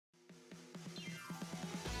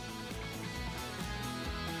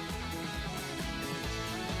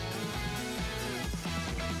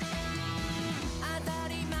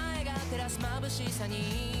しさ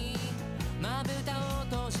にまぶたを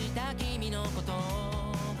閉じた君のこと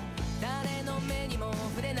誰の目にも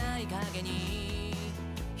触れない影に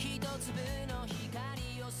一粒の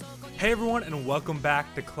光をそこに Hey everyone, and welcome back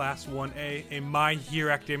to Class 1A, a My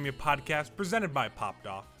Hero Academia podcast presented by Popped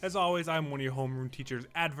Off. As always, I'm one of your homeroom teachers,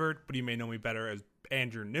 Advert, but you may know me better as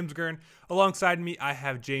Andrew Nimsgren. Alongside me, I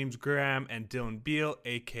have James Graham and Dylan Beal,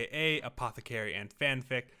 aka Apothecary and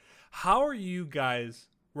Fanfic. How are you guys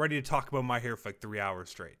ready to talk about My Hero for like 3 hours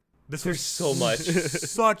straight? There's so much.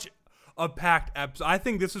 Such a packed episode. I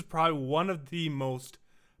think this is probably one of the most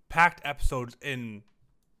packed episodes in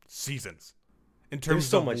seasons. In terms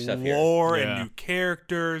so of much stuff lore here. and new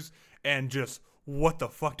characters and just what the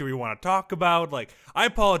fuck do we want to talk about? Like, I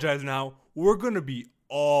apologize now. We're going to be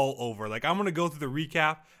all over. Like, I'm going to go through the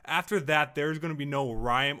recap. After that, there's going to be no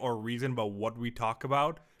rhyme or reason about what we talk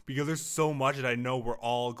about because there's so much that I know we're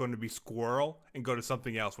all going to be squirrel and go to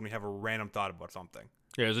something else when we have a random thought about something.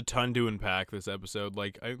 Yeah, there's a ton to unpack this episode.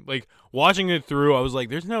 Like, I watching it through, I was like,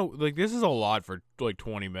 "There's no this is a lot for like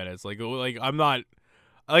 20 minutes." Like I'm not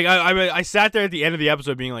like I sat there at the end of the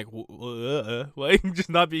episode being like, like just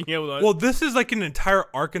not being able to. Well, this is like an entire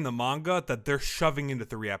arc in the manga that they're shoving into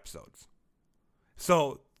 3 episodes.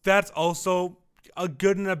 So that's also a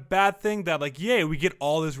good and a bad thing that, like, yay, we get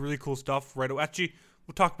all this really cool stuff right away. Actually,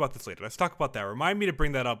 we'll talk about this later. Let's talk about that. Remind me to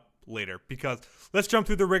bring that up later because let's jump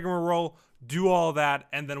through the rigmarole, do all that,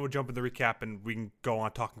 and then we'll jump in the recap and we can go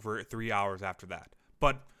on talking for 3 hours after that.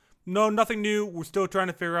 But no, nothing new. We're still trying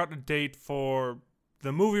to figure out a date for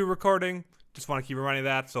the movie recording. Just want to keep reminding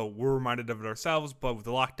that, so we're reminded of it ourselves, but with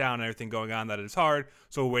the lockdown and everything going on, that is hard,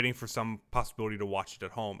 so we're waiting for some possibility to watch it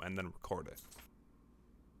at home and then record it.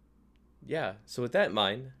 Yeah, so with that in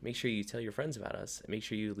mind, make sure you tell your friends about us and make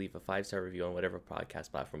sure you leave a 5-star review on whatever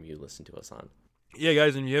podcast platform you listen to us on. Yeah,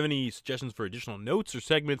 guys, and if you have any suggestions for additional notes or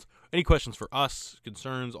segments, any questions for us,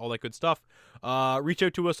 concerns, all that good stuff, reach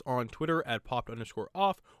out to us on Twitter at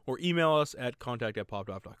popped_off or email us at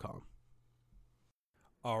contact@poppedoff.com.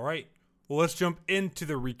 All right. Well, let's jump into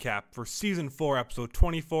the recap for Season 4, Episode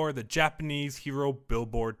 24, the Japanese Hero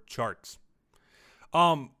Billboard Charts.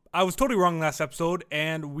 I was totally wrong last episode,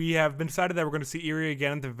 and we have been decided that we're going to see Eri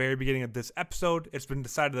again at the very beginning of this episode. It's been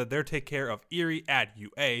decided that they're take care of Eri at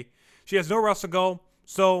UA. She has nowhere else to go,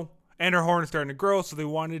 and her horn is starting to grow, so they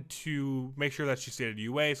wanted to make sure that she stayed at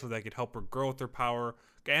UA so they could help her grow with her power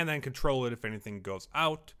and then control it if anything goes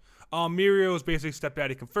out. Mirio is basically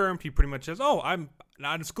stepdaddy confirmed. He pretty much says, I'm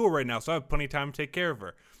not in school right now, so I have plenty of time to take care of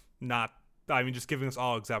her. Just giving us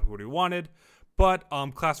all exactly what we wanted. But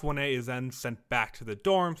Class 1A is then sent back to the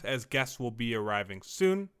dorms as guests will be arriving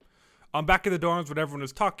soon. Back in the dorms when everyone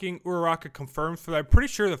is talking, Uraraka confirms for, I'm pretty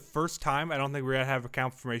sure the first time, I don't think we had have a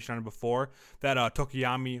confirmation on it before, that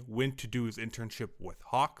Tokoyami went to do his internship with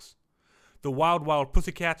Hawks. The Wild Wild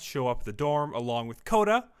Pussycats show up at the dorm along with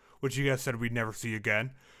Koda, which you guys said we'd never see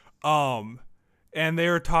again. And they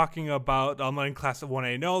were talking about letting Class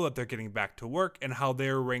 1A know that they're getting back to work and how they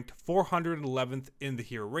were ranked 411th in the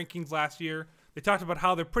hero rankings last year. They talked about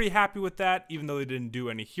how they're pretty happy with that, even though they didn't do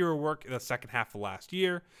any hero work in the second half of last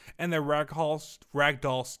year, and that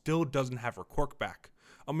Ragdoll still doesn't have her quirk back.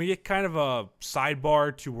 We get kind of a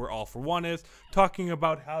sidebar to where All For One is, talking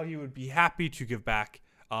about how he would be happy to give back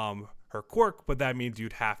her quirk, but that means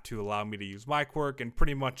you'd have to allow me to use my quirk, and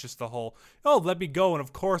pretty much just the whole, let me go, and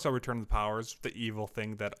of course I'll return the powers, the evil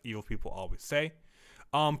thing that evil people always say.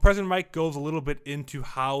 President Mike goes a little bit into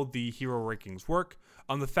how the hero rankings work.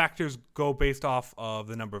 The factors go based off of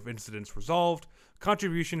the number of incidents resolved,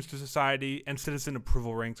 contributions to society, and citizen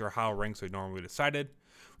approval ranks are how ranks are normally decided.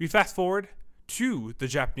 We fast forward to the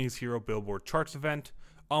Japanese Hero Billboard Charts event.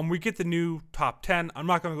 We get the new top 10. I'm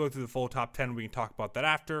not going to go through the full top 10. We can talk about that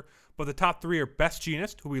after. But the top 3 are Best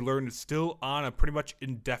Jeanist, who we learned is still on a pretty much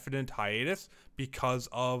indefinite hiatus because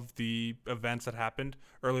of the events that happened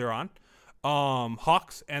earlier on.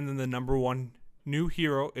 Hawks, and then the number 1 new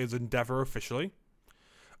hero is Endeavor officially.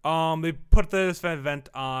 They put this event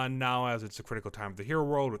on now as it's a critical time of the hero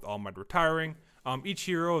world with All Might retiring. Each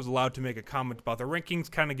hero is allowed to make a comment about their rankings,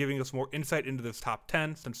 kind of giving us more insight into this top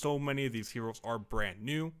 10 since so many of these heroes are brand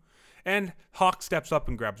new. And Hawk steps up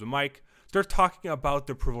and grabs a mic, starts talking about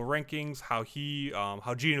the approval rankings, how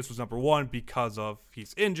Genis was number 1 because of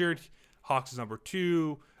he's injured, Hawks is number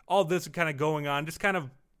 2, all this kind of going on, just kind of,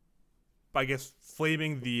 I guess,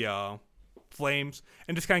 flaming the flames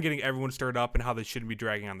and just kind of getting everyone stirred up and how they shouldn't be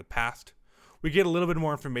dragging on the past. We get a little bit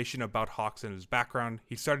more information about Hawks and his background.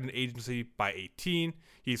 He started an agency by 18.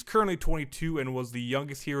 He's currently 22 and was the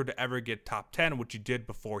youngest hero to ever get top 10, which he did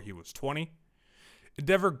before he was 20.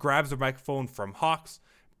 Endeavor grabs the microphone from Hawks,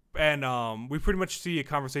 And we pretty much see a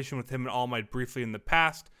conversation with him and All Might briefly in the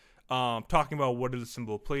past, talking about what is a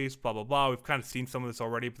symbol of police, blah, blah, blah. We've kind of seen some of this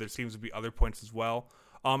already, but there seems to be other points as well.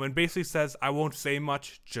 And basically says, I won't say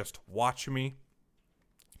much, just watch me.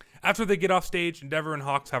 After they get off stage, Endeavor and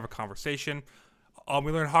Hawks have a conversation.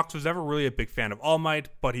 We learn Hawks was never really a big fan of All Might,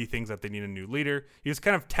 but he thinks that they need a new leader. He was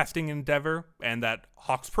kind of testing Endeavor, and that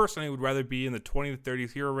Hawks personally would rather be in the 20 to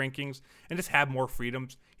 30s hero rankings and just have more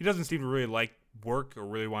freedoms. He doesn't seem to really like work or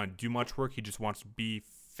really want to do much work. He just wants to be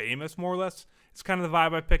famous, more or less. It's kind of the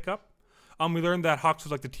vibe I pick up. We learned that Hawks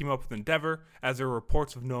would like to team up with Endeavor, as there are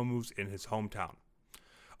reports of Nomus in his hometown.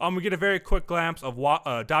 We get a very quick glimpse of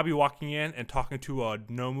Dabi walking in and talking to a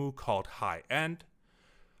Nomu called High End.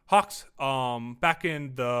 Hawks, back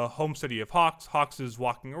in the home city of Hawks, Hawks is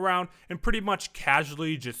walking around and pretty much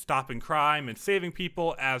casually just stopping crime and saving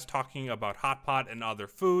people as talking about hot pot and other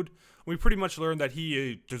food. We pretty much learn that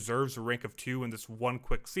he deserves a rank of 2 in this one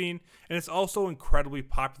quick scene, and it's also incredibly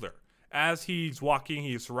popular. As he's walking,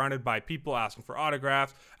 he is surrounded by people asking for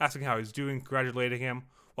autographs, asking how he's doing, congratulating him,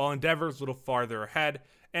 while Endeavor's a little farther ahead,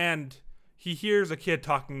 and he hears a kid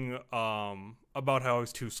talking about how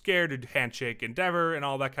he's too scared to handshake Endeavor and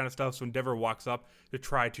all that kind of stuff. So Endeavor walks up to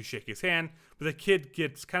try to shake his hand, but the kid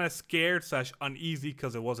gets kind of scared / uneasy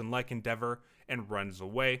because it wasn't like Endeavor and runs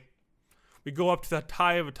away. We go up to the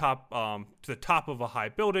top of a high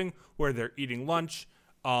building where they're eating lunch,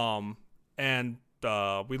 and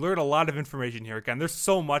we learn a lot of information here. Again, there's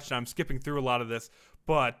so much, and I'm skipping through a lot of this.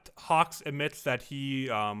 But Hawks admits that he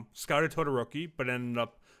scouted Todoroki, but ended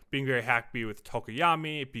up being very happy with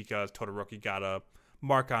Tokoyami because Todoroki got a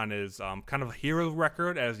mark on his kind of hero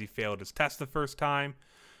record as he failed his test the first time.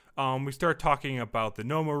 We start talking about the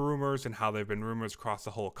Noma rumors and how there have been rumors across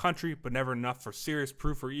the whole country, but never enough for serious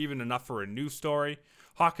proof or even enough for a news story.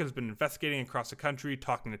 Hawk has been investigating across the country,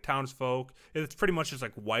 talking to townsfolk. It's pretty much just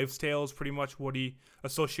like wives' tales, pretty much what he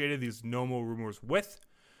associated these Noma rumors with.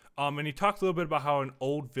 And he talked a little bit about how an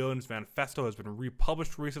old villain's manifesto has been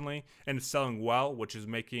republished recently and is selling well, which is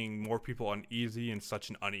making more people uneasy in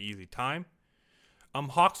such an uneasy time.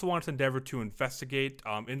 Hawks wants Endeavor to investigate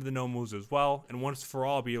into the Nomus as well, and once for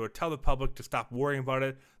all be able to tell the public to stop worrying about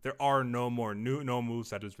it. There are no more new Nomus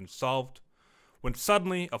that has been solved. When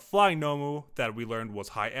suddenly, a flying Nomu that we learned was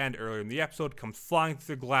High End earlier in the episode comes flying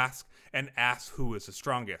through the glass and asks who is the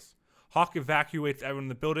strongest. Hawk evacuates everyone in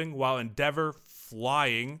the building while Endeavor,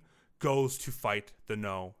 flying, goes to fight the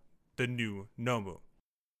new Nomu.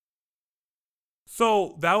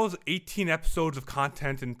 So that was 18 episodes of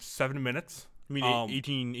content in 7 minutes. You mean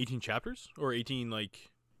 18 chapters? Or 18, like...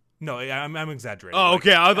 No, I'm exaggerating. Oh,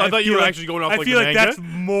 okay. I thought you were actually going off I like feel the like manga. that's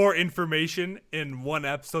more information in one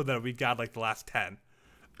episode than we got like the last 10.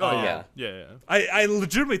 Oh, yeah. Yeah. I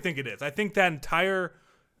legitimately think it is. I think that entire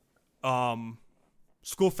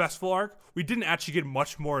school festival arc, we didn't actually get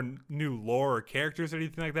much more new lore or characters or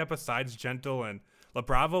anything like that besides Gentle and La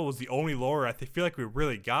Brava was the only lore I feel like we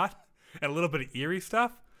really got, and a little bit of eerie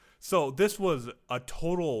stuff. So this was a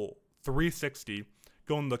total 360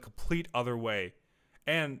 going the complete other way.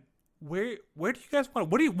 And where do you guys want?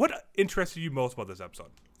 What interested you most about this episode?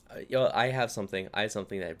 I have something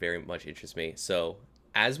that very much interests me. So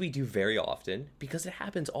as we do very often, because it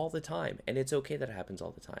happens all the time, and it's okay that it happens all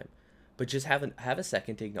the time. But just have a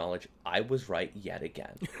second to acknowledge I was right yet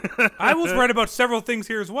again. I was right about several things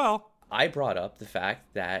here as well. I brought up the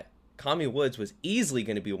fact that Kami Woods was easily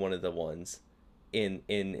going to be one of the ones in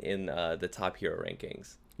the top hero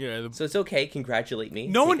rankings. Yeah. So it's okay. Congratulate me.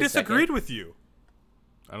 No Take one a disagreed second. with you.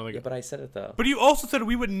 I don't think... Yeah, but I said it though. But you also said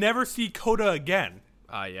we would never see Coda again.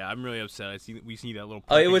 yeah, I'm really upset. We see that little...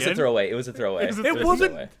 Oh, it was again. a throwaway. It was a throwaway. It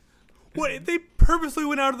wasn't... What? They purposely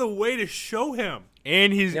went out of the way to show him.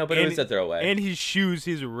 And his... No, but it was a throwaway. And his shoes,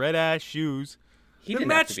 his red-ass shoes. He They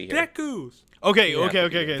didn't have matched to be here. Deku's. Okay.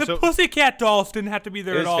 The So Pussycat Dolls didn't have to be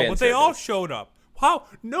there It at was all, fan but they all service. showed up. How?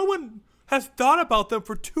 No one has thought about them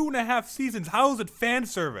for 2.5 seasons. How is it fan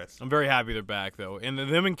service? I'm very happy they're back, though. And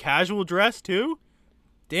them in casual dress, too?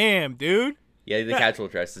 Damn, dude. Yeah, the casual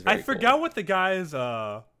dress is very I forgot what the guy's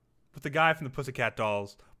with the guy from the Pussycat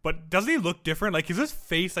Dolls, but doesn't he look different? Like, is his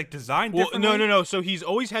face like designed Well, differently? no. So he's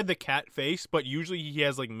always had the cat face, but usually he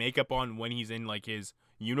has like makeup on when he's in like his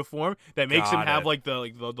uniform that makes him Got have it. like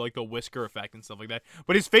the whisker effect and stuff like that.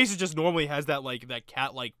 But his face is just normally has that like that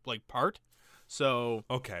cat like part. So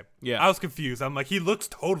Okay. Yeah. I was confused. I'm like, he looks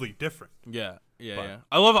totally different. yeah. But-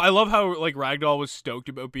 I love how like Ragdoll was stoked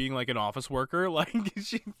about being like an office worker. Like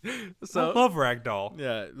I so love Ragdoll.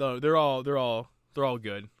 yeah, no, they're all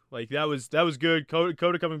good. Like that was good.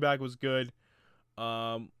 Coda coming back was good.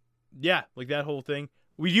 Yeah, like that whole thing.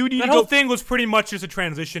 We do need That to whole go. thing was pretty much just a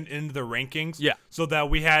transition into the rankings. Yeah. So that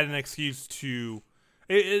we had an excuse to.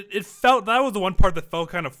 It felt that was the one part that felt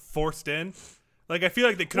kind of forced in. Like I feel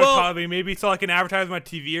like they could have Well- probably maybe saw like an advertisement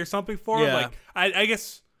on TV or something for it. Yeah. Like I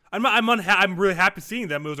guess I'm really happy seeing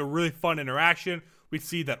them. It was a really fun interaction. We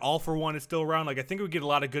see that All for One is still around. Like I think we get a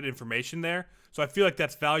lot of good information there. So I feel like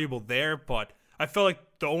that's valuable there. But I felt like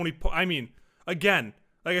the only I mean, again,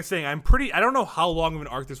 like I was saying, I don't know how long of an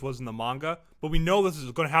arc this was in the manga, but we know this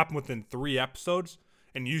is going to happen within 3 episodes.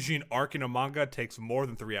 And usually an arc in a manga takes more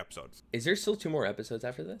than 3 episodes. Is there still 2 more episodes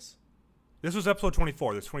after this? This was episode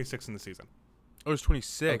 24. There's 26 in the season. Oh, it was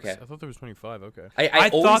 26. Okay. I thought there was 25. Okay. I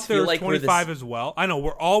thought always there feel was like 25 as well. I know,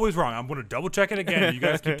 we're always wrong. I'm going to double check it again. You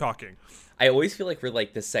guys keep talking. I always feel like we're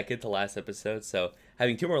like the second to last episode, so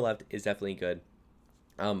having 2 more left is definitely good.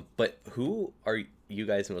 But who are you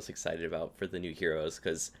guys most excited about for the new heroes?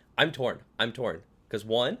 Because I'm torn. Because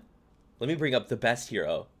one, let me bring up the best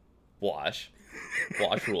hero, Wash.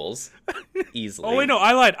 Wash rules easily. Oh, wait, no.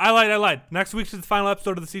 I lied. Next week's is the final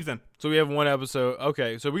episode of the season. So we have one episode.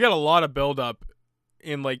 Okay, so we got a lot of build up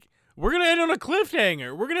in like we're gonna end on a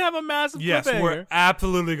cliffhanger. We're gonna have a massive Yes, cliffhanger. we're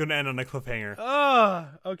absolutely going to end on a cliffhanger.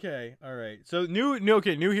 Okay, all right. So new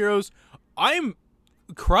heroes. I'm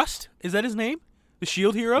Crust. Is that his name? The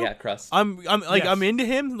Shield hero. Yeah, Crust. I'm Yes. I'm into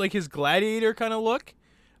him, like his gladiator kind of look,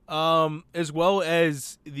 as well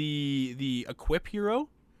as the Equip hero,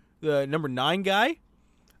 the number 9 guy.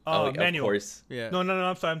 Manual. Of course. Yeah. No,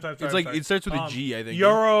 I'm sorry. It's like it starts with a G, I think.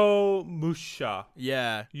 Yoro Musha.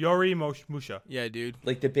 Yeah. Yori Musha. Yeah, dude.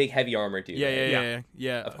 Like the big heavy armor dude. right?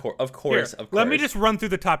 Yeah. Of course. Here, let me just run through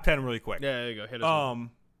the top 10 really quick. Yeah, there you go. Hit us.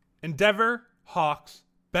 Endeavor, Hawks,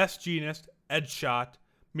 Best Genist, Edgeshot,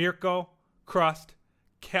 Mirko, Crust,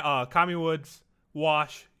 Kami Woods,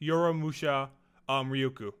 Wash, Yoro Musha,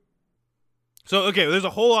 Ryuku. So okay, there's a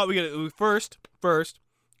whole lot we got. First,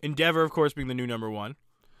 Endeavor, of course, being the new number 1.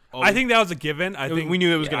 I think that was a given. I think we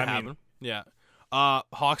knew it was gonna I happen. mean, Yeah.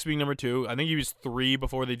 Hawks being number 2. I think he was 3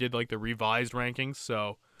 before they did like the revised rankings.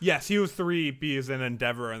 So yes, he was 3. B is in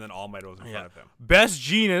Endeavor, and then All Might was in front of him. Best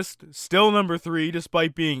Genist still number 3,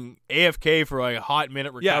 despite being AFK for like a hot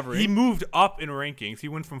minute recovery. Yeah, he moved up in rankings. He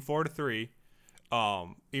went from 4 to 3.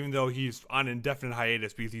 Even though he's on indefinite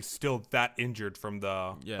hiatus because he's still that injured from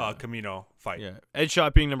the Camino fight. Yeah.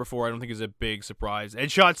 Edgeshot being number 4, I don't think is a big surprise.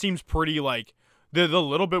 Edgeshot seems pretty like the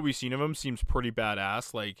little bit we've seen of him seems pretty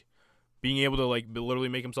badass. Like being able to like literally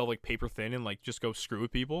make himself like paper thin and like just go screw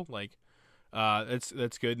with people. Like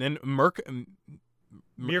that's good. And then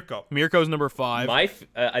Mirko's number 5.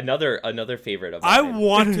 Another favorite of I mine.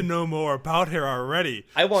 want to know more about her already.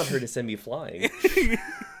 I want her to send me flying.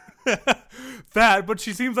 That, but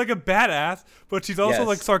she seems like a badass, but she's also Yes.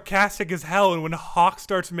 like sarcastic as hell. And when Hawk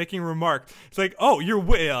starts making remarks, it's like, oh,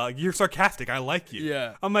 you're sarcastic. I like you.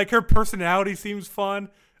 Yeah. I'm like, her personality seems fun.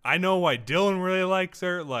 I know why Dylan really likes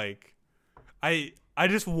her. Like, I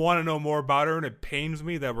just want to know more about her, and it pains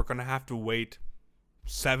me that we're gonna have to wait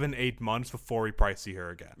 7-8 months before we probably see her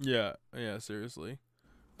again. Yeah, seriously.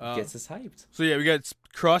 Gets us hyped. So yeah, we got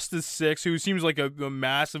Crust is 6, who seems like a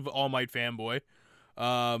massive All Might fanboy,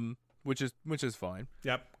 which is fine.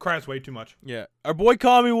 Yep, cries way too much. Yeah, our boy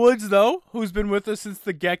Kami Woods though, who's been with us since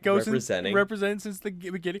the get-go, Representing since the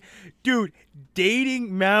beginning. Dude,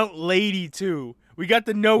 dating Mount Lady too. We got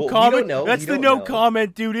the Well, we comment. don't know. That's We the don't no know.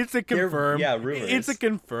 comment, dude. It's a confirm. Yeah, rumors. It's a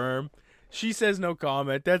confirm. She says no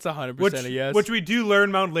comment. That's 100% a yes. Which we do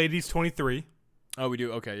learn Mount Lady's 23. Oh, we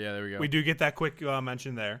do. Okay, yeah, there we go. We do get that quick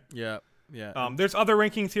mention there. Yeah. There's other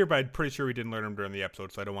rankings here, but I'm pretty sure we didn't learn them during the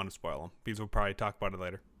episode, so I don't want to spoil them because we'll probably talk about it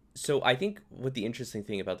later. So I think what the interesting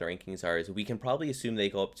thing about the rankings are is we can probably assume they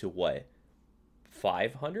go up to what,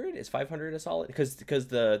 500? Is 500 a solid? Because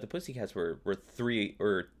the Pussycats were 3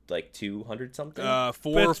 or like 200 something. But it's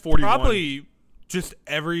 441. probably just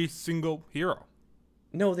every single hero.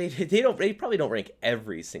 No, they don't. They probably don't rank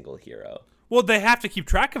every single hero. Well, they have to keep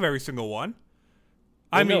track of every single one.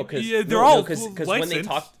 I mean, because they're all because licensed.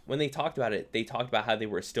 when they talked about it, they talked about how they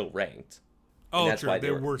were still ranked. Oh, that's true. why They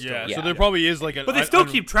they were were- still. Yeah, Yeah. so there probably is like a. But they still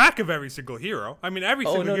keep track of every single hero. I mean, every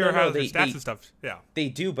single hero has their stats and stuff. Yeah. They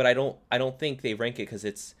do, but I don't think they rank it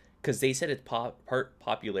because they said it's part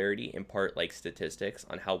popularity and part like statistics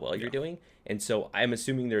on how well you're doing. And so I'm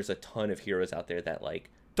assuming there's a ton of heroes out there that like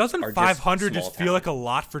Doesn't are 500 small just feel town. like a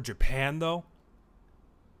lot for Japan, though?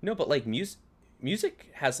 No, but like music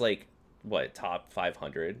has like what, top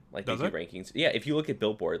 500, like Does they do it? rankings. Yeah, if you look at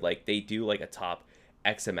Billboard, like they do like a top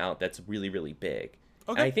X amount that's really really big.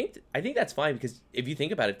 Okay. And I think that's fine because if you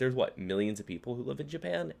think about it, there's what, millions of people who live in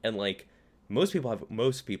Japan, and like most people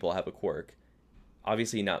have a quirk.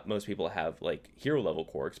 Obviously, not most people have like hero level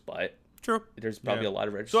quirks, but True. There's probably Yeah. a lot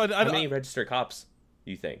of So registered. I- How many registered cops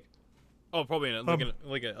do you think? Oh, probably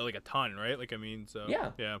like a ton, right? Like I mean, so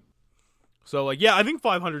Yeah. So like I think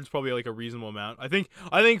 500 is probably like a reasonable amount. I think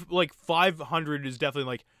like 500 is definitely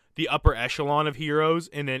like the upper echelon of heroes,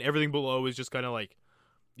 and then everything below is just kind of like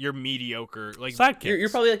your mediocre like Sidekicks. You're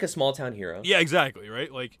probably like a small town hero. Yeah, exactly,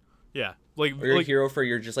 right? Like yeah, like Or you're like a hero for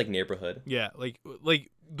your just like neighborhood. yeah, like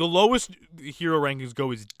the lowest hero rankings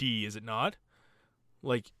go is D, is it not?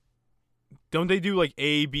 Like don't they do like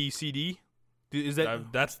A, B, C, D? Is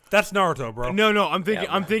that That's Naruto, bro. No, I'm thinking.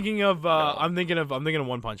 Yeah, I'm thinking of. no. I'm thinking of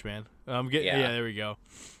One Punch Man. Yeah. There we go.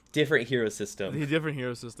 Different hero system. The different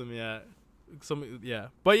hero system. Yeah. Yeah.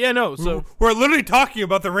 But yeah, no. So We're literally talking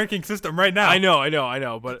about the ranking system right now. I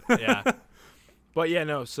know. But yeah. But yeah,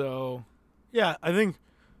 no. So yeah, I think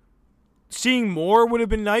seeing more would have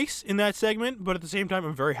been nice in that segment. But at the same time,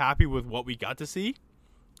 I'm very happy with what we got to see.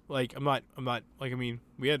 Like I'm not like I mean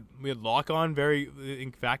we had Lock On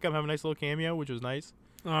in fact have a nice little cameo, which was nice.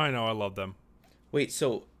 Oh, I know. I love them. Wait,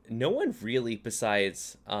 so no one really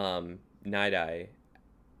besides Night Eye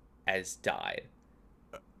has died.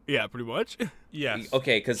 Yeah, pretty much. Yes.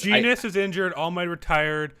 Okay, because Genius is injured. All Might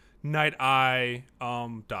retired. Night Eye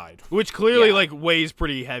died. Which clearly Yeah. like weighs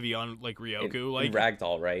pretty heavy on like Ryoku. Like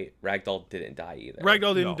Ragdoll, right? Ragdoll didn't die either.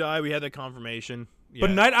 Ragdoll didn't No. die. We had that confirmation. Yeah.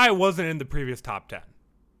 But Night Eye wasn't in the previous top 10.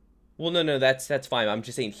 Well, no, that's fine. I'm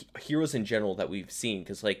just saying heroes in general that we've seen,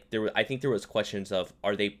 because like I think there was questions of,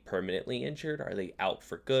 are they permanently injured? Are they out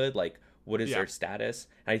for good? Like, what is Yeah. their status?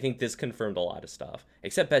 And I think this confirmed a lot of stuff.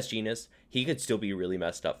 Except Best Genius, he could still be really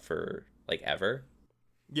messed up for like ever.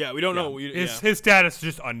 yeah, we don't know. His status is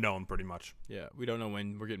just unknown, pretty much. We don't know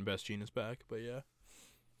when we're getting Best Genius back, but yeah.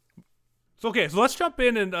 So okay, so let's jump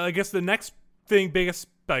in, and I guess the next biggest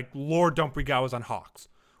like lore dump we got was on Hawks.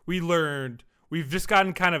 We've just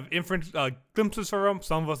gotten kind of glimpses from him.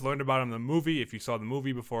 Some of us learned about him in the movie, if you saw the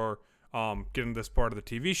movie before getting this part of the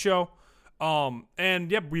TV show. And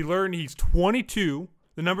yep, we learned he's 22,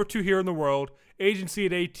 the number 2 hero in the world, agency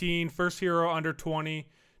at 18, first hero under 20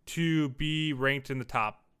 to be ranked in the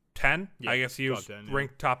top 10. Yeah, I guess he top was 10, yeah.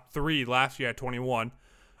 ranked top 3 last year at 21.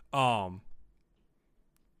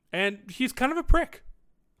 And he's kind of a prick.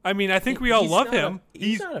 I mean, I think we all He's love not him.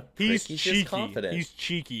 He's not a prick. He's He's cheeky. just confident. He's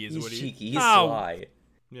cheeky, is He's what he. cheeky. He's Ow. sly.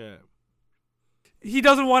 Yeah. He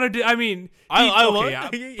doesn't want to do. I mean,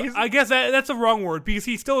 he's- I guess that's a wrong word, because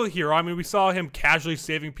he's still a hero. I mean, we saw him casually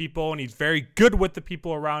saving people, and he's very good with the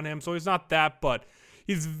people around him. So he's not that, but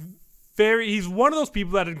he's one of those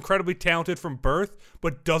people that is incredibly talented from birth,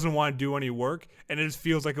 but doesn't want to do any work, and it just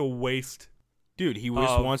feels like a waste. Dude, he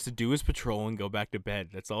just wants to do his patrol and go back to bed.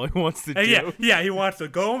 That's all he wants to do. And yeah, he wants to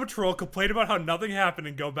go on patrol, complain about how nothing happened,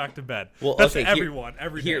 and go back to bed. Well, That's okay, everyone.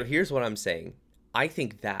 Every day. Here's what I'm saying. I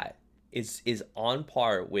think that is on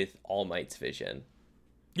par with All Might's vision.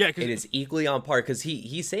 Yeah, It is equally on par, because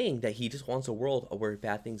he's saying that he just wants a world where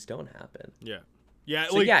bad things don't happen. Yeah,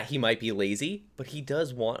 So yeah, he might be lazy, but he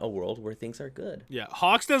does want a world where things are good. Yeah,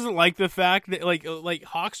 Hawks doesn't like the fact that like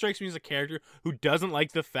Hawks strikes me as a character who doesn't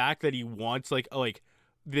like the fact that he wants like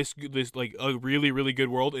this like a really really good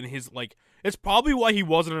world, and his like it's probably why he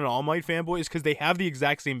wasn't an All Might fanboy, is because they have the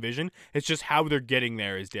exact same vision. It's just how they're getting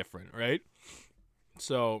there is different, right?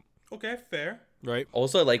 So Okay, fair. right.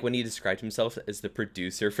 Also, like when he described himself as the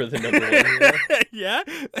producer for the number 1 hero. Yeah,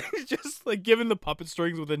 it's just like given the puppet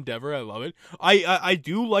strings with Endeavor, I love it. I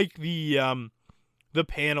do like the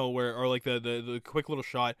panel where, or like the quick little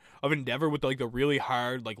shot of Endeavor with like the really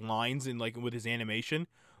hard like lines and like with his animation,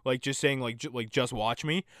 like just saying like just watch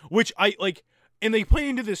me, which I like, and they play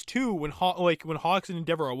into this too when when Hawks and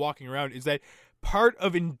Endeavor are walking around, is that part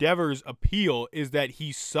of Endeavor's appeal is that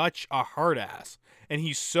he's such a hard ass. And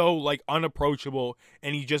he's so like unapproachable,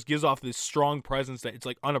 and he just gives off this strong presence that it's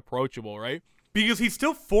like unapproachable, right? Because he's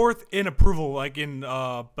still 4th in approval, like in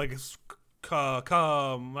not customer.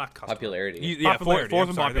 Popularity. Popularity, Fourth I'm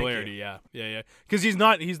in sorry, thank popularity. you. Yeah. Because he's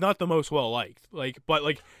not the most well liked. Like, but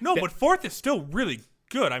like No, but 4th is still really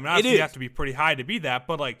good. I mean, obviously is. you have to be pretty high to be that,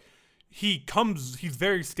 but like he's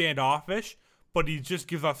very standoffish, but he just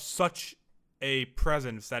gives off such a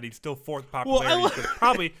presence that he's still 4th popularity,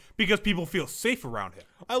 probably because people feel safe around him.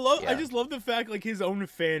 I just love the fact like his own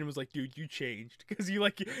fan was like, dude, you changed, because he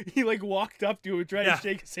walked up to him and tried to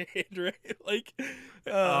shake his hand, right? Like,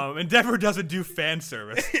 Endeavor doesn't do fan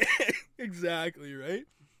service. exactly, right?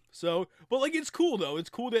 So, but like it's cool though.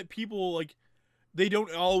 It's cool that people like they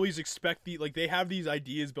don't always expect they have these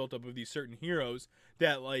ideas built up of these certain heroes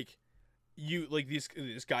that like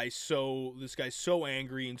this guy's so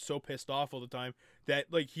angry and so pissed off all the time that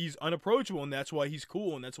like he's unapproachable, and that's why he's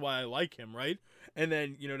cool, and that's why I like him, right? And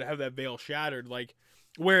then to have that veil shattered, like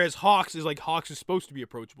whereas Hawks is supposed to be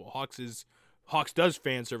approachable. Hawks does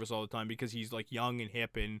fan service all the time because he's like young and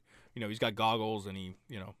hip, and he's got goggles and he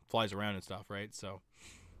flies around and stuff, right? So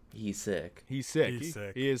He's sick. he's sick. He's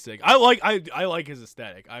sick. He is sick. I like his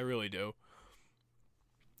aesthetic. I really do.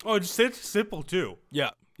 Oh, it's simple too. Yeah.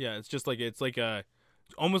 It's just like it's like a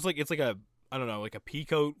I don't know, like a pea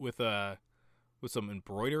coat with some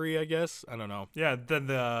embroidery, I guess. I don't know. Yeah, then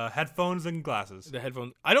the headphones and glasses. The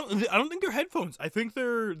headphones. I don't think they're headphones. I think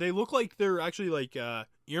they look like they're actually like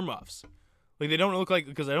earmuffs. Like they don't look like,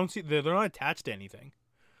 because I don't see they're not attached to anything.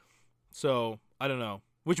 So I don't know,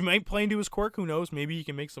 which might play into his quirk. Who knows? Maybe he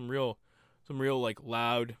can make some real like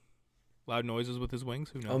loud noises with his wings.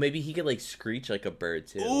 Who knows? Oh, maybe he could like screech like a bird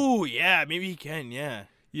too. Oh yeah, maybe he can. Yeah.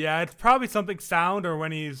 Yeah, it's probably something sound or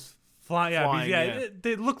when he's flying. Yeah, Flying, yeah. yeah.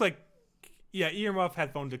 They look like earmuff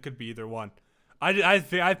headphones. It could be either one. I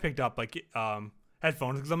picked up like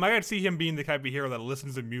headphones because I'm not gonna see him being the type of hero that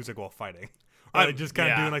listens to music while fighting. Or like, just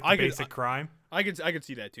kind of doing like the basic crime. I could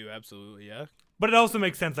see that too. Absolutely, yeah. But it also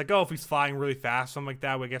makes sense, like, if he's flying really fast, something like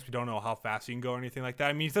that, I guess we don't know how fast he can go or anything like that.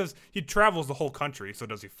 I mean, he says he travels the whole country, so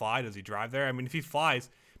does he fly? Does he drive there? I mean, if he flies,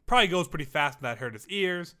 probably goes pretty fast and that hurt his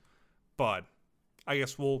ears. But I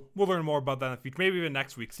guess we'll learn more about that in the future. Maybe even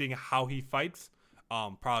next week, seeing how he fights.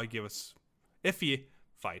 Probably give us, if he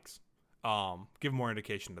fights, give more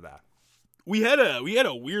indication to that. We had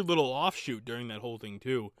a weird little offshoot during that whole thing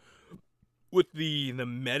too, with the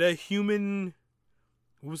meta-human.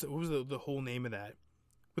 What was the whole name of that?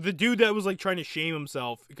 With the dude that was like trying to shame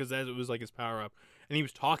himself because that was like his power up, and he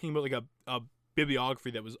was talking about like a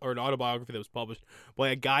bibliography that was, or an autobiography that was published by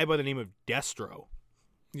a guy by the name of Destro.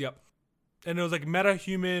 Yep. And it was like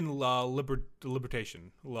meta-human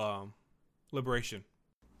liberation.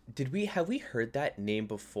 Have we heard that name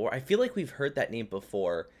before? I feel like we've heard that name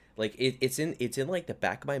before. Like it's in like the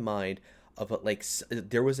back of my mind. But like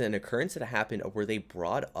there was an occurrence that happened where they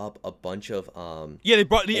brought up a bunch of they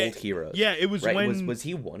brought the old heroes. Yeah, it was right? when was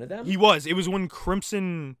he one of them? He was. It was when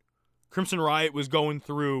Crimson Riot was going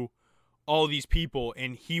through all these people,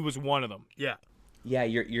 and he was one of them. Yeah. Yeah,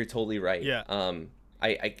 you're totally right. Yeah.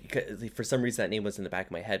 I for some reason that name was in the back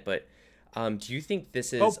of my head, but do you think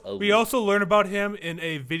this is? We also learned about him in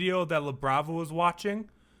a video that LeBravo was watching.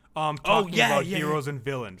 Talking about heroes and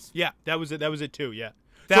villains. Yeah, that was it. That was it too. Yeah.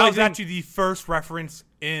 That was actually the first reference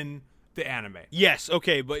in the anime. Yes,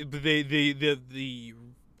 okay, but the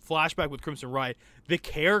flashback with Crimson Riot, the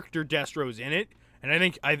character Destro is in it, and I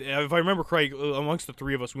think if I remember correctly, amongst the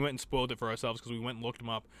three of us, we went and spoiled it for ourselves because we went and looked him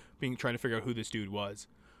up, trying to figure out who this dude was.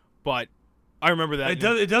 But I remember that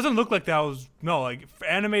it doesn't look like that was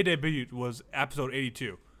anime debut was episode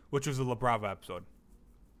 82, which was the LeBravo episode.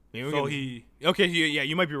 You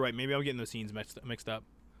might be right. Maybe I'm getting the scenes mixed up.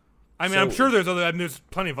 I mean, I'm sure there's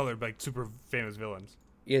plenty of other like super famous villains.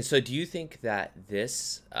 Yeah. So do you think that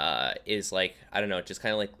this is like, I don't know, just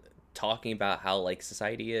kind of like talking about how like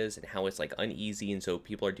society is and how it's like uneasy, and so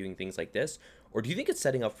people are doing things like this, or do you think it's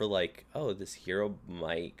setting up for like, oh, this hero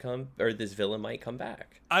might come, or this villain might come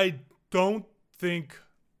back? I don't think,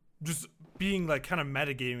 just being like kind of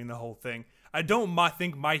metagaming the whole thing, I don't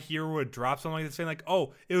think My Hero would drop something like this saying like,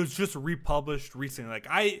 oh, it was just republished recently. Like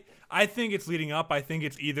I think it's leading up. I think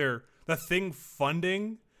it's either the thing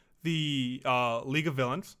funding the League of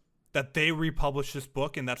Villains, that they republish this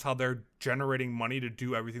book and that's how they're generating money to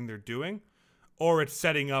do everything they're doing, or it's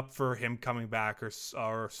setting up for him coming back,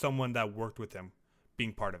 or someone that worked with him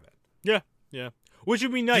being part of it. Yeah. Which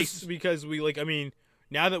would be nice because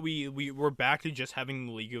now that we're back to just having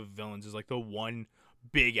the League of Villains is like the one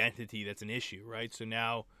big entity that's an issue, right? So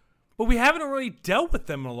now, but we haven't really dealt with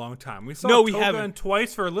them in a long time. We saw Toga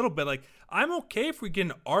twice for a little bit. Like, I'm okay if we get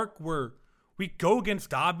an arc where we go against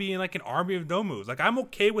Dabi and like an army of Nomus. Like, I'm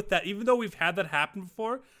okay with that, even though we've had that happen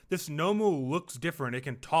before. This Nomu looks different. It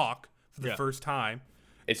can talk for the first time.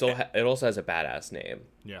 It also has a badass name.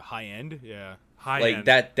 Yeah, High End. Yeah. High End.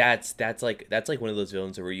 That's like one of those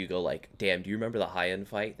villains where you go like, damn, do you remember the High End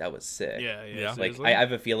fight? That was sick. Yeah. Like, I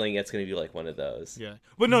have a feeling it's gonna be like one of those. Yeah,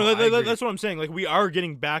 but no, that's what I'm saying. Like, we are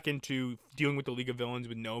getting back into dealing with the League of Villains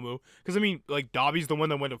with Nomu, because like Dabi's the one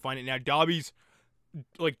that went to find it. Now Dabi's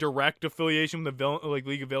like direct affiliation with the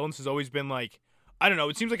League of Villains has always been like, I don't know.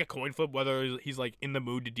 It seems like a coin flip whether he's like in the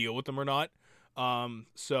mood to deal with them or not.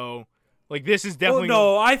 So like this is definitely.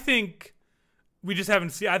 No, I think. We just haven't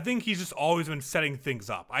seen. I think he's just always been setting things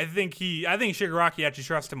up. I think Shigaraki actually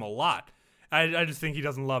trusts him a lot. I just think he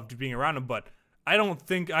doesn't love being around him. But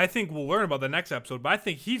I think we'll learn about the next episode, but I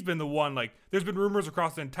think he's been the one, like, there's been rumors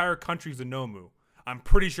across the entire countries of Nomu. I'm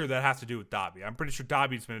pretty sure that has to do with Dabi. I'm pretty sure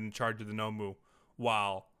Dabi's been in charge of the Nomu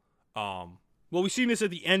while, Well, we've seen this at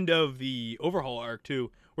the end of the Overhaul arc,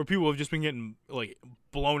 too, where people have just been getting, like,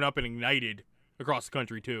 blown up and ignited across the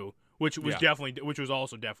country, too, which was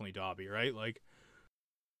also definitely Dabi, right? Like,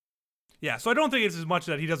 yeah, so I don't think it's as much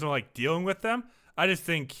that he doesn't like dealing with them. I just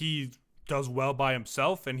think he does well by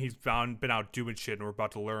himself, and he's been out doing shit, and we're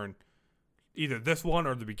about to learn either this one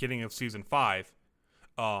or the beginning of season 5,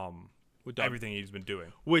 with everything he's been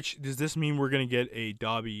doing. Which, does this mean we're going to get a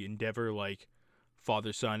Dabi Endeavor, like,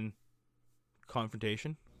 father-son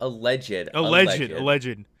confrontation? Alleged.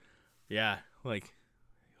 Yeah, like,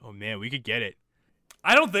 oh man, we could get it.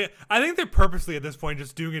 I think they're purposely at this point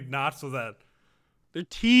just doing it not so that they're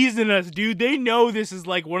teasing us, dude. They know this is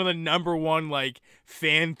like one of the number one like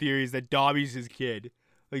fan theories that Dabi's his kid.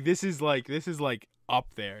 Like this is like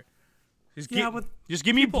up there. Just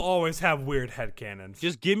give me people always have weird headcanons.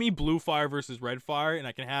 Just give me Blue Fire versus Red Fire, and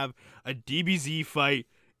I can have a DBZ fight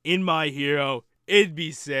in My Hero. It'd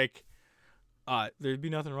be sick. There'd be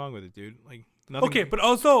nothing wrong with it, dude. Like nothing. Okay, but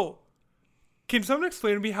also, can someone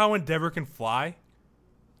explain to me how Endeavor can fly?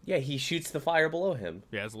 Yeah, he shoots the fire below him.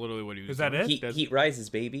 Yeah, that's literally what he was Is doing. that it? Heat rises,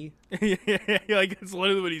 baby. Yeah, like that's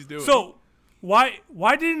literally what he's doing. So, why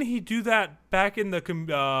didn't he do that back in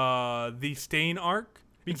the Stain arc?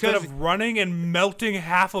 Instead of running and melting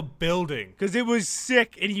half a building. Because it was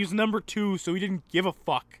sick, and he was number 2, so he didn't give a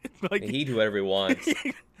fuck. Like He do whatever he wants.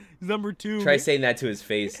 He's number 2. Try saying that to his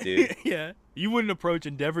face, dude. Yeah. You wouldn't approach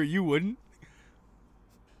Endeavor. You wouldn't.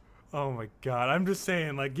 Oh my god, I'm just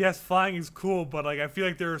saying, like, yes, flying is cool, but, like, I feel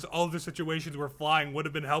like there's other situations where flying would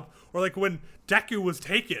have been helped. Or, like, when Deku was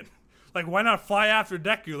taken. Like, why not fly after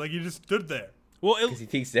Deku? Like, you just stood there. Well, Because he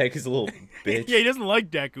thinks Deku's a little bitch. Yeah, he doesn't like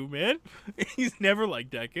Deku, man. He's never liked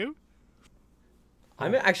Deku.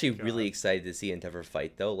 I'm actually really excited to see Endeavor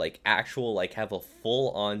fight, though. Like, have a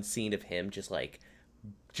full-on scene of him just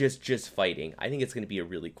fighting. I think it's going to be a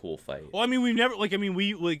really cool fight. Well, I mean,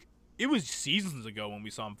 it was seasons ago when we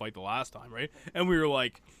saw him fight the last time, right? And we were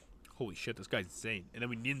like, holy shit, this guy's insane. And then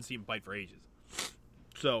we didn't see him fight for ages.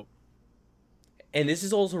 So. And this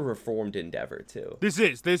is also reformed Endeavor, too. This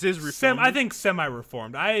is reformed. I think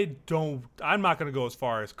semi-reformed. I'm not going to go as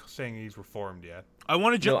far as saying he's reformed yet. I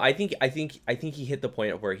want to jump. No, I think he hit the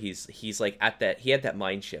point where he's like he had that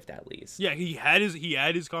mind shift at least. Yeah, he had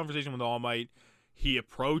his conversation with All Might. He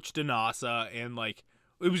approached Inasa, and like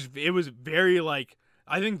it was very like,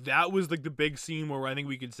 I think that was like the big scene where I think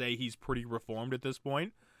we could say he's pretty reformed at this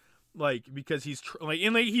point, like because he's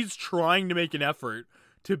he's trying to make an effort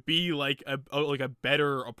to be like a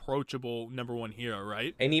better approachable number 1 hero,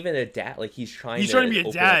 right? And even a dad, like he's trying to be a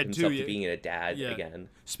open dad up too, himself to being a dad again.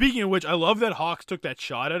 Speaking of which, I love that Hawks took that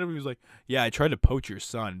shot at him. He was like, "Yeah, I tried to poach your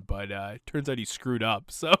son, but turns out he screwed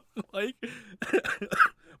up." So like,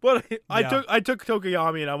 but I took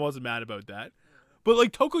Tokoyami, and I wasn't mad about that. But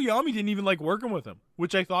like Tokoyami didn't even like working with him,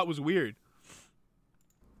 which I thought was weird.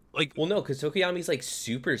 Like, well, no, because Tokoyami's like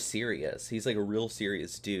super serious. He's like a real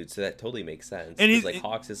serious dude, so that totally makes sense. And he's like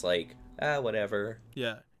Hawks is like, whatever.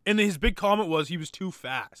 Yeah, and his big comment was he was too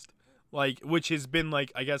fast, like, which has been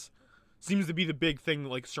like, I guess, seems to be the big thing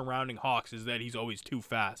like surrounding Hawks is that he's always too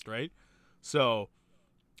fast, right? So,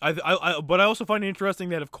 but I also find it interesting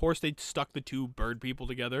that of course they stuck the 2 bird people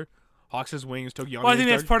together, Hawks' wings, Tokoyami. Well, I think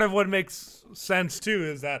that's part of what makes sense too,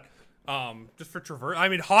 is that. Just for traverse. I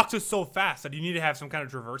mean, Hawks is so fast that you need to have some kind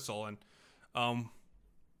of traversal, and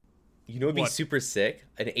you know, it'd be super sick.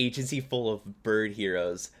 An agency full of bird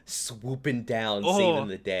heroes swooping down, saving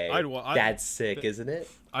the day. That's sick, isn't it?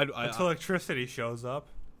 Until electricity shows up.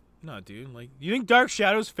 No, dude. Like, you think Dark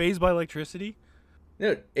Shadow's phased by electricity?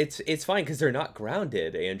 No, it's fine because they're not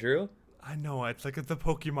grounded, Andrew. I know, it's like the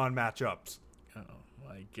Pokemon matchups. Oh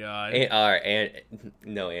my god.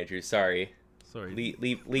 No, Andrew, sorry. Sorry.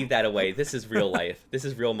 Leave that away. This is real life. This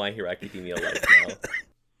is real My Hero Academia life now.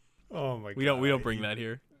 Oh my god. We don't bring that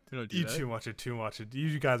here. We don't do that. Too much.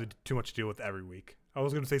 You guys are too much to deal with every week. I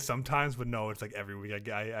was gonna say sometimes, but no, it's like every week.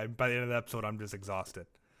 I by the end of the episode, I'm just exhausted.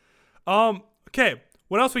 Okay.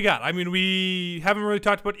 What else we got? I mean, we haven't really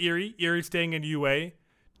talked about Eri. Eri staying in UA.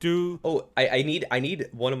 I need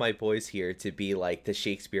one of my boys here to be like the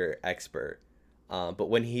Shakespeare expert. But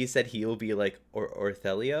when he said he'll be like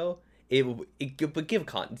Orthelio.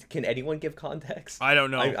 Can anyone give context? I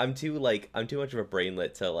don't know. I'm too much of a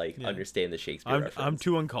brainlet to understand the Shakespeare reference. I'm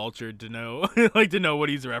too uncultured to know to know what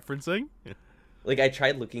he's referencing. Like I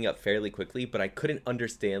tried looking up fairly quickly, but I couldn't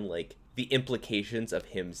understand like the implications of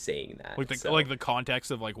him saying that. Like the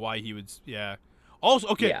context of like why he would Also,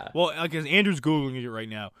 okay, Yeah. well, because Andrew's Googling it right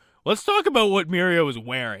now. Let's talk about what Mirio was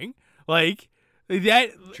wearing. Like, that,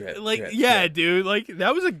 Drip, like, drip, yeah, drip. dude, like,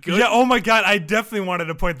 that was a good, Yeah, oh my god, I definitely wanted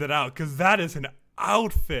to point that out because that is an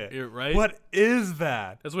outfit. Yeah, right? What is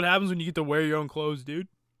that? That's what happens when you get to wear your own clothes, dude.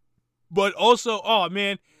 But also, oh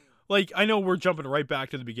man, like I know we're jumping right back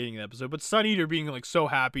to the beginning of the episode, but Sun Eater being like so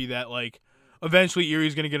happy that like eventually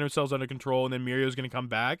Erie's gonna get themselves under control and then Mirio's gonna come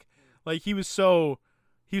back. Like he was so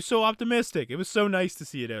optimistic. It was so nice to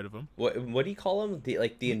see it out of him. What do you call him? The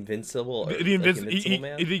invincible. Or, The invincible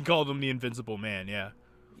man. he called him the Invincible Man, yeah.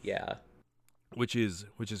 Yeah. Which is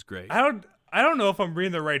great. I don't know if I'm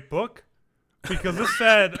reading the right book because this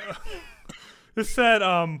said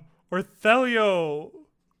Orthelio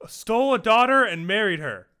stole a daughter and married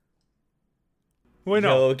her. Wait,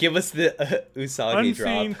 no. Yo, give us the Usagi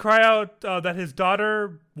Unseen drop. cry out that his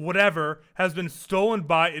daughter, whatever, has been stolen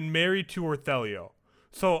by and married to Orthelio.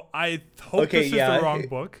 So I hope Okay, this is yeah, the wrong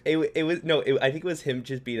book. It was I think it was him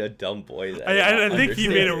just being a dumb boy. That I not think he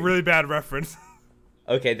made a understanding. really bad reference.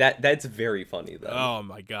 Okay, that's very funny though. Oh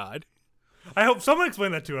my god. I hope someone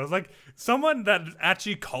explained that to us. Like someone that is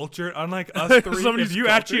actually cultured, unlike us three. Somebody If who's you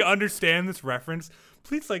cultured. actually understand this reference,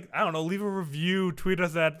 please, like, I don't know, leave a review, tweet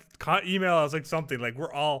us at, email us, like something. Like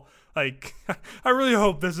we're all like, I really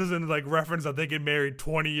hope this isn't like reference that they get married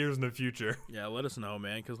 20 years in the future. Yeah, let us know,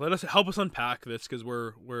 man, because help us unpack this because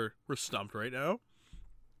we're stumped right now.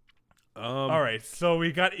 All right, so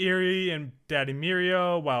we got Erie and Daddy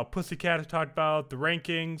Mirio, while Pussycat has talked about the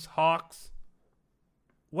rankings, Hawks.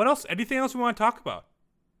 What else? Anything else we want to talk about?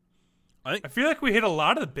 I feel like we hit a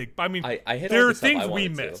lot of the big. I mean, I hit there all are the stuff I things we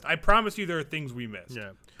wanted to. missed. I promise you, there are things we missed.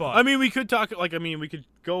 Yeah, but I mean, we could talk we could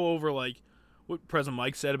go over like what President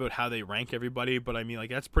Mike said about how they rank everybody, but I mean, like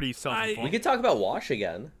that's pretty We self-informed. could talk about Wash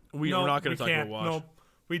again. We're no, not going we to talk about can't. Wash. No,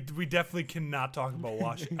 we definitely cannot talk about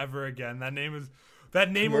Wash ever again. That name will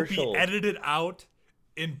be Commercial. edited out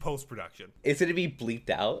in post production. Is it to be bleeped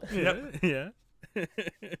out? Yep. Yeah.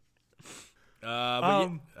 But yeah,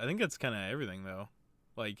 I think that's kind of everything though.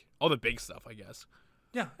 Like all the big stuff, I guess.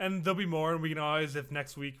 Yeah, and there'll be more, and we can always, if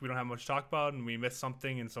next week we don't have much to talk about and we miss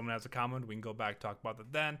something and someone has a comment, we can go back and talk about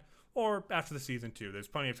that then, or after the season 2. There's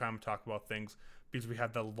plenty of time to talk about things because we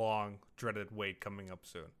have the long, dreaded wait coming up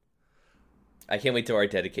soon. I can't wait to our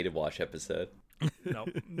dedicated Wash episode. No.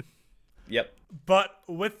 Yep. But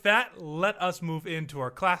with that, let us move into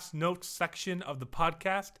our class notes section of the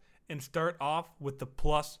podcast and start off with the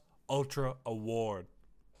Plus Ultra Award.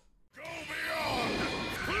 Go beyond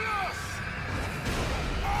plus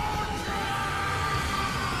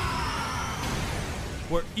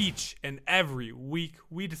Where each and every week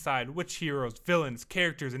we decide which heroes, villains,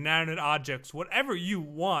 characters, inanimate objects, whatever you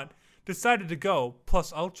want, decided to go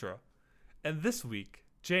Plus Ultra. And this week,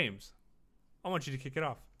 James, I want you to kick it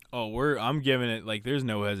off. Oh, I'm giving it like there's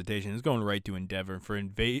no hesitation. It's going right to Endeavor for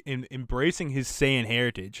embracing his Saiyan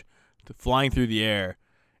heritage, to flying through the air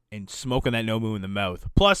and smoking that Nomu in the mouth.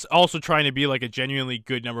 Plus, also trying to be like a genuinely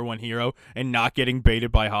good #1 hero and not getting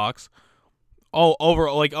baited by Hawks.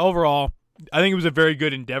 Overall, I think it was a very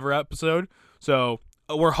good Endeavor episode. So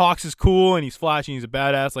where Hawks is cool and he's flashy, and he's a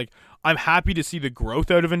badass. Like I'm happy to see the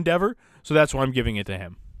growth out of Endeavor. So that's why I'm giving it to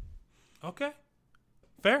him. Okay.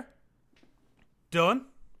 Fair. Dylan?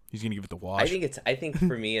 He's gonna give it the Wash. I think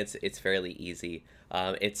for me it's fairly easy.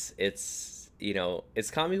 It's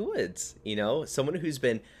Kami Woods, someone who's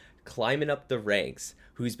been climbing up the ranks,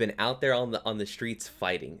 who's been out there on the streets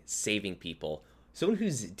fighting, saving people. Someone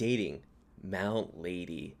who's dating Mount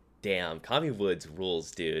Lady. Damn, Kami Woods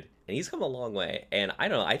rules, dude. And he's come a long way. And I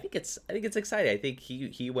don't know, I think it's exciting. I think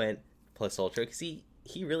he went Plus Ultra because he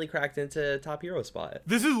really cracked into top hero spot.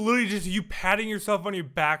 This is literally just you patting yourself on your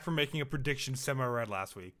back for making a prediction semi-right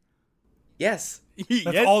last week. Yes.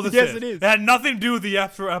 That's all this is. It is. It had nothing to do with the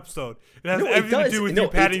after episode. It has everything to do with you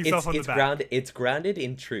patting yourself on the back. It's grounded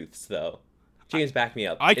in truths, though. James, back me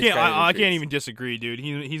up. I It's can't. grounded in I can't truths. even disagree, dude.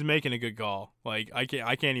 He's making a good call. Like I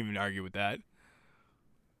can't even argue with that.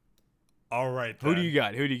 All right. Who do then. you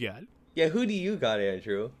got? Who do you got? Yeah, who do you got,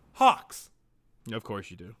 Andrew? Hawks. Of course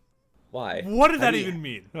you do. Why? What did How that do you- even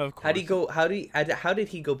mean? Of course. How did he go? How did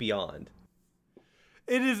he go beyond?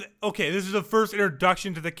 It is okay. This is the first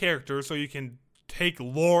introduction to the character, so you can take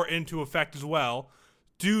lore into effect as well.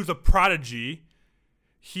 Dude's a prodigy.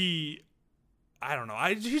 I don't know.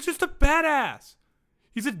 He's just a badass.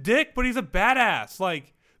 He's a dick, but he's a badass.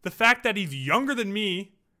 Like the fact that he's younger than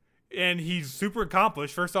me and he's super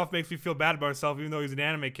accomplished. First off, makes me feel bad about myself, even though he's an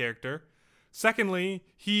anime character. Secondly,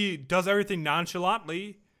 he does everything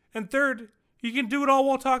nonchalantly, and third, he can do it all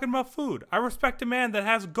while talking about food. I respect a man that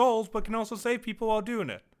has goals but can also save people while doing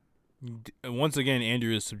it. Once again,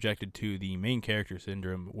 Andrew is subjected to the main character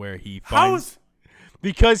syndrome, where he How finds is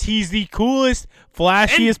because he's the coolest,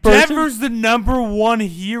 flashiest person. Endeavor's the number one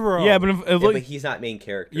hero? Yeah, but Yeah, but he's not main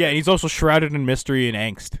character. yeah, and he's also shrouded in mystery and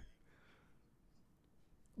angst.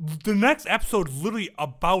 the next episode is literally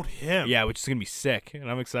about him. Yeah, which is gonna be sick, and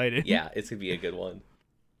I'm excited. Yeah, it's gonna be a good one.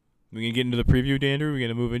 We gonna get into the preview, Andrew. We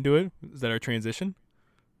gonna move into it. Is that our transition?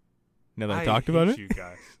 Now that I talked about hate it. you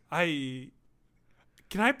guys.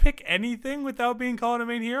 Can I pick anything without being called a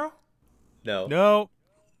main hero? No. No.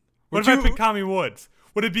 What if I pick Kami Woods?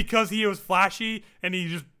 Would it be because he was flashy and he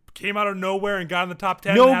just came out of nowhere and got in the top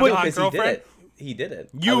 10 No, and had but- a hot Because girlfriend? he did it.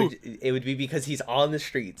 You- It would be because he's on the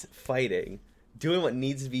streets fighting, doing what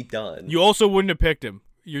needs to be done. You also wouldn't have picked him.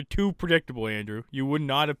 You're too predictable, Andrew. You would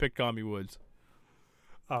not have picked Kami Woods.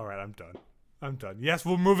 All right, I'm done. Yes,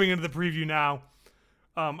 we're moving into the preview now.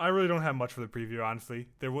 I really don't have much for the preview, honestly.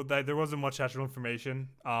 There wasn't much actual information.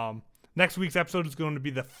 Next week's episode is going to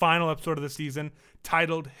be the final episode of the season,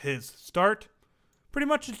 titled His Start. Pretty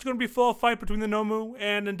much it's going to be full of fight between the Nomu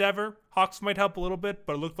and Endeavor. Hawks might help a little bit,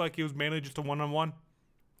 but it looked like it was mainly just a one-on-one.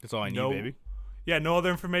 That's all I need, No- baby. Yeah, no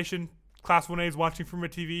other information. Class 1A is watching from a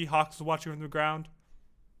TV. Hawks is watching from the ground.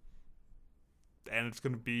 And it's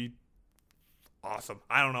going to be awesome.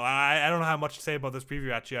 I don't know. I don't know how much to say about this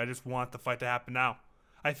preview, actually. I just want the fight to happen now.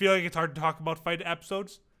 I feel like it's hard to talk about fight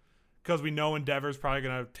episodes because we know Endeavor's probably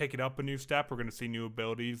going to take it up a new step. We're going to see new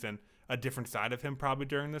abilities and a different side of him probably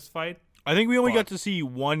during this fight. I think we only But- got to see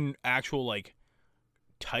one actual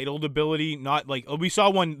titled ability. Not we saw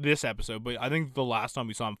one this episode, but I think the last time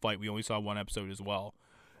we saw him fight, we only saw one episode as well.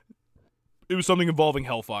 It was something involving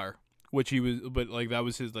Hellfire, which he was, but that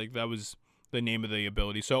was his that was the name of the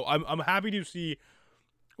ability. So I'm happy to see.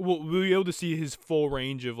 We'll be able to see his full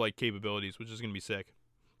range of capabilities, which is gonna be sick.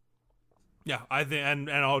 Yeah, I think, and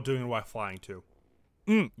all doing it while flying too.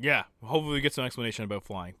 Yeah, hopefully we get some explanation about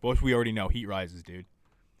flying, which we already know. Heat rises, dude.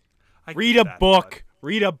 I Read get a that, book.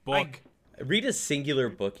 Read a but book. Read a singular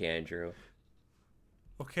book, Andrew.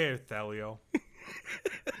 Okay, Thelio.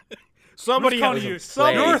 Somebody calling help you- us.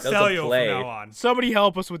 Play. You're That was a Thelio play. from now on. Somebody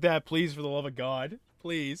help us with that, please, for the love of God.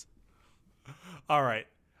 Please. All right.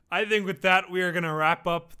 I think with that, we are going to wrap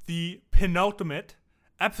up the penultimate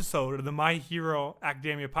episode of the My Hero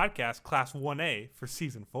Academia podcast, Class 1A, for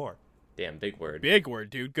Season 4. Damn, big word. Big word,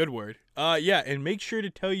 dude. Good word. Yeah, and make sure to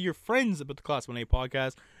tell your friends about the Class 1A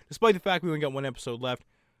podcast. Despite the fact we only got one episode left,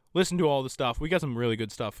 listen to all the stuff. We got some really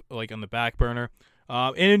good stuff, on the back burner.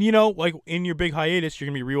 And, in your big hiatus, you're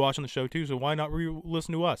going to be rewatching the show, too, so why not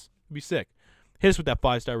listen to us? It'd be sick. Hit us with that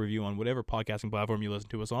 5-star review on whatever podcasting platform you listen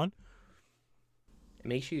to us on.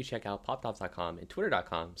 Make sure you check out poptops.com and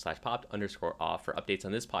twitter.com/popped_off for updates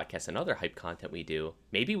on this podcast and other hype content we do.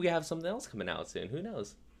 Maybe we have something else coming out soon. Who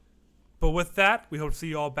knows? But with that, we hope to see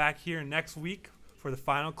you all back here next week for the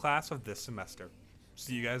final class of this semester.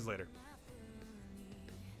 See you guys later.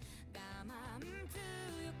 我慢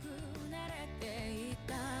強くなれてい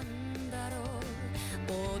たんだろう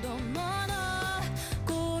子供の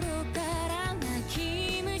頃から泣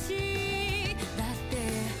き虫だって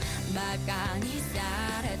バカに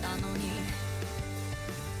されたのに